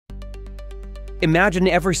Imagine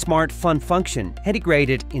every smart, fun function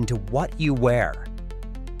integrated into what you wear.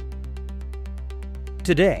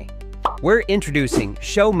 Today, we're introducing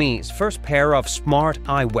Xiaomi's first pair of smart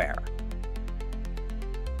eyewear.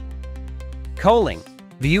 Calling,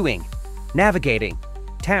 viewing, navigating,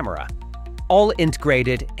 camera, all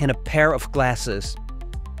integrated in a pair of glasses.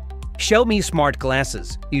 Xiaomi smart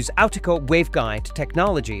glasses use optical waveguide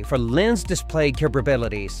technology for lens display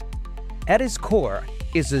capabilities. At its core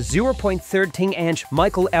is a 0.13-inch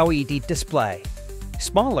micro-LED display.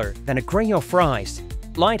 Smaller than a grain of rice,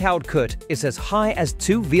 light output is as high as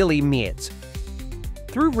 2 millimeters.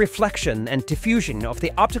 Through reflection and diffusion of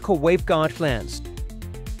the optical waveguide lens,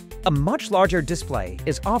 a much larger display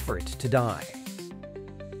is offered to the eye.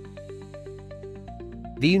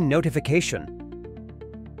 View notification.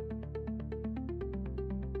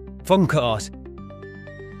 Phone calls.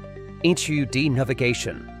 HUD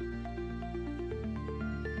navigation.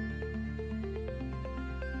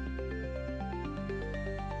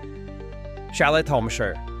 Shall I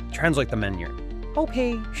translate the menu?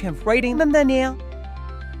 Okay, translating the menu.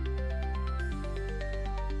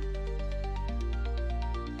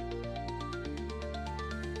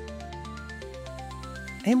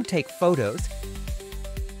 Aim take photos.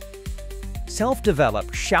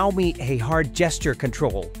 Self-developed Xiaomi AI gesture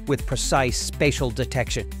control with precise spatial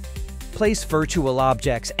detection. Place virtual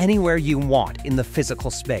objects anywhere you want in the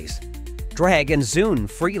physical space. Drag and zoom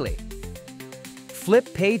freely.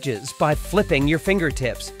 Flip pages by flipping your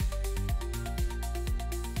fingertips.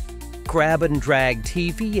 Grab and drag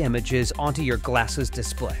TV images onto your glasses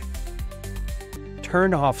display.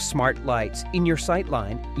 Turn off smart lights in your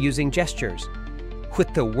sightline using gestures.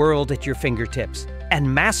 Put the world at your fingertips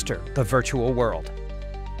and master the virtual world.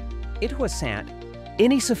 It was said,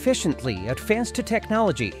 any sufficiently advanced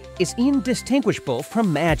technology is indistinguishable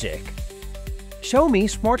from magic. Xiaomi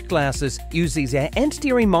smart glasses uses an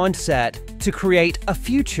engineering mindset to create a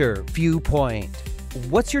future viewpoint.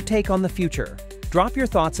 What's your take on the future? Drop your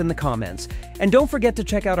thoughts in the comments. And don't forget to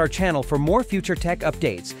check out our channel for more future tech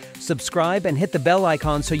updates. Subscribe and hit the bell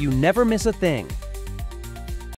icon so you never miss a thing.